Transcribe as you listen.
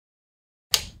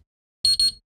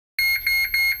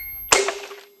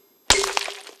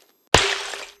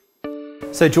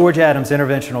So George Adams,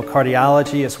 Interventional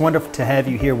Cardiology, it's wonderful to have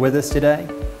you here with us today.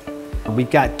 We've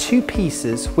got two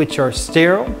pieces which are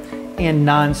sterile and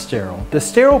non-sterile. The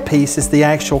sterile piece is the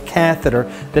actual catheter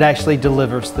that actually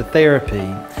delivers the therapy.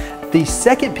 The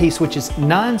second piece, which is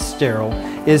non-sterile,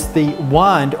 is the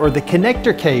wand or the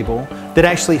connector cable that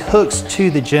actually hooks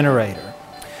to the generator.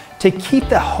 To keep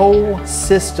the whole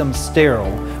system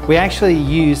sterile, we actually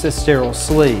use a sterile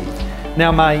sleeve. Now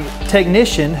my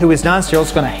technician, who is non-sterile,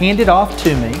 is going to hand it off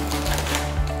to me.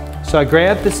 So I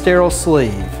grab the sterile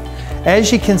sleeve.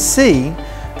 As you can see,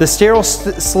 the sterile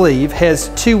sleeve has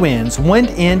two ends. One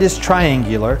end is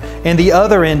triangular and the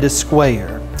other end is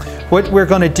square. What we're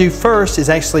going to do first is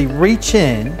actually reach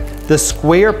in the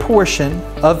square portion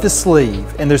of the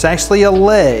sleeve, and there's actually a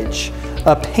ledge,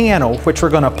 a panel, which we're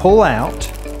going to pull out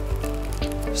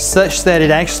such that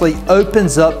it actually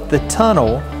opens up the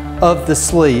tunnel of the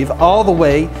sleeve all the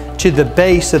way to the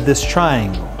base of this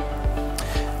triangle.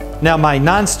 Now my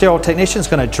non-sterile technician is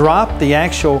going to drop the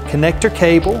actual connector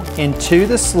cable into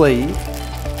the sleeve,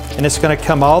 and it's going to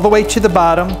come all the way to the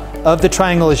bottom of the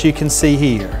triangle, as you can see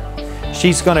here.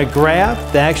 She's going to grab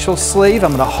the actual sleeve.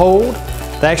 I'm going to hold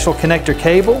the actual connector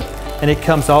cable, and it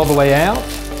comes all the way out,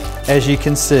 as you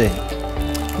can see.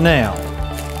 Now,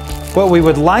 what we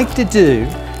would like to do,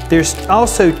 there's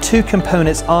also two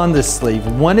components on this sleeve.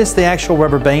 One is the actual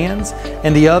rubber bands,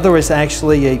 and the other is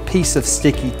actually a piece of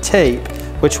sticky tape,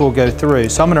 which we'll go through.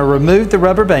 So I'm going to remove the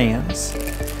rubber bands,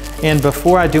 and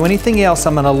before I do anything else,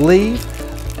 I'm going to leave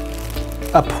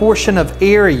a portion of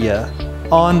area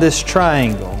on this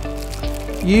triangle,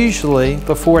 usually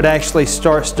before it actually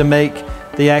starts to make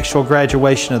the actual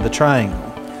graduation of the triangle.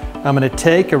 I'm going to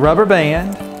take a rubber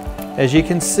band, as you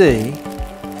can see,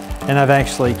 and I've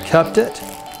actually cupped it,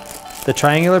 the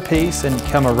triangular piece, and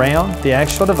come around the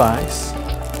actual device.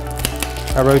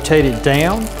 I rotate it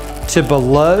down to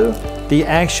below the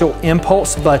actual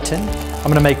impulse button. I'm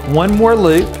going to make one more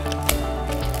loop.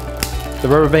 The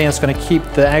rubber band is going to keep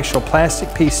the actual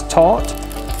plastic piece taut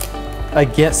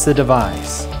against the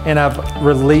device, and I've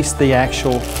released the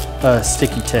actual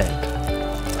sticky tape.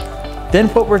 Then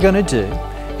what we're going to do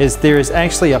is there is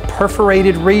actually a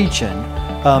perforated region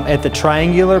at the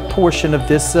triangular portion of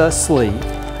this sleeve.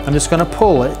 I'm just going to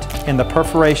pull it, and the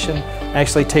perforation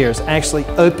actually tears, actually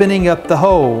opening up the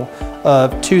hole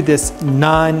to this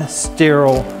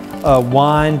non-sterile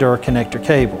wand or connector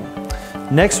cable.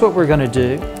 Next, what we're going to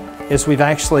do is we've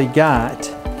actually got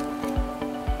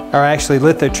our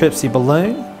lithotripsy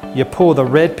balloon. You pull the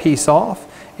red piece off,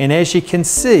 and as you can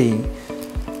see,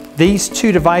 these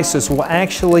two devices will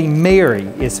actually marry.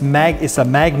 It's a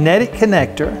magnetic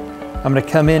connector. I'm going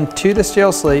to come into the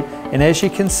sterile sleeve, and as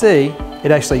you can see, it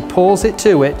actually pulls it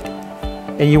to it,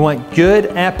 and you want good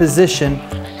apposition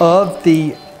of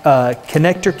the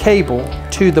connector cable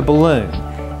to the balloon.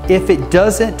 If it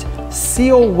doesn't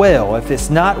seal well, if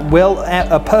it's not well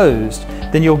opposed,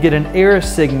 then you'll get an error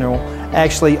signal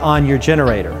actually on your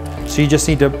generator. So you just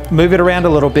need to move it around a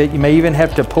little bit. You may even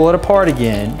have to pull it apart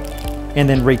again and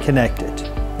then reconnect it,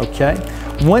 okay?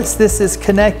 Once this is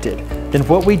connected, then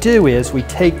what we do is we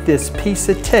take this piece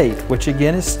of tape, which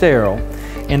again is sterile,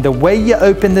 and the way you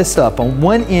open this up, on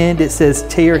one end it says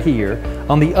tear here,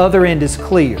 on the other end is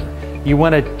clear. You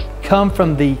want to come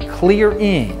from the clear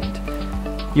end.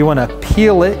 You want to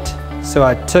peel it. So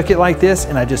I took it like this,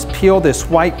 and I just peel this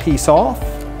white piece off.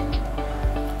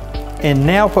 And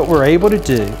now what we're able to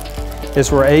do is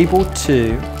we're able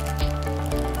to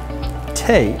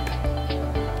tape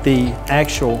the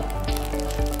actual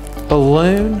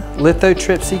balloon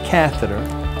lithotripsy catheter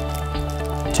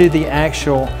to the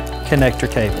actual connector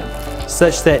cable,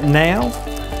 such that now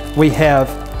we have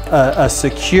a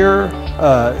secure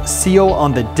seal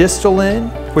on the distal end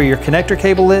where your connector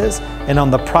cable is, and on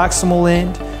the proximal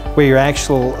end where your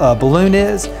actual balloon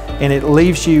is, and it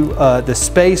leaves you the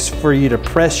space for you to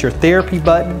press your therapy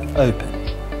button open.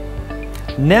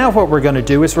 Now what we're going to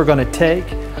do is we're going to take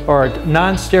our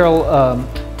non-sterile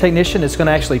technician is going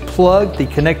to actually plug the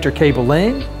connector cable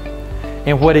in,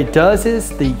 and what it does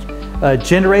is the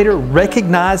generator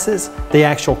recognizes the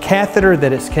actual catheter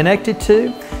that it's connected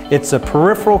to. It's a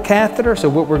peripheral catheter, so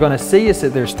what we're going to see is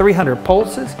that there's 300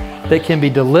 pulses that can be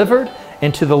delivered,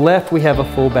 and to the left we have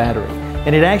a full battery.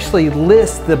 And it actually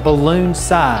lists the balloon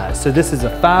size. So this is a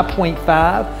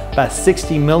 5.5 by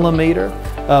 60 millimeter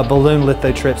balloon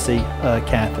lithotripsy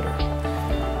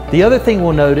catheter. The other thing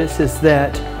we'll notice is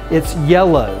that it's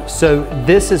yellow. So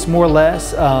this is more or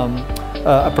less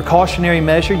a precautionary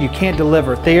measure. You can't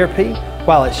deliver therapy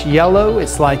while it's yellow.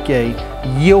 It's like a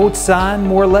yield sign,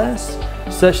 more or less,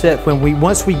 such that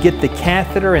once we get the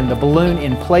catheter and the balloon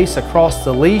in place across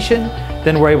the lesion,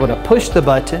 then we're able to push the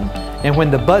button, And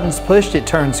when the button's pushed, it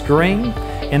turns green,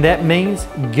 and that means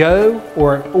go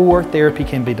or therapy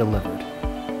can be delivered.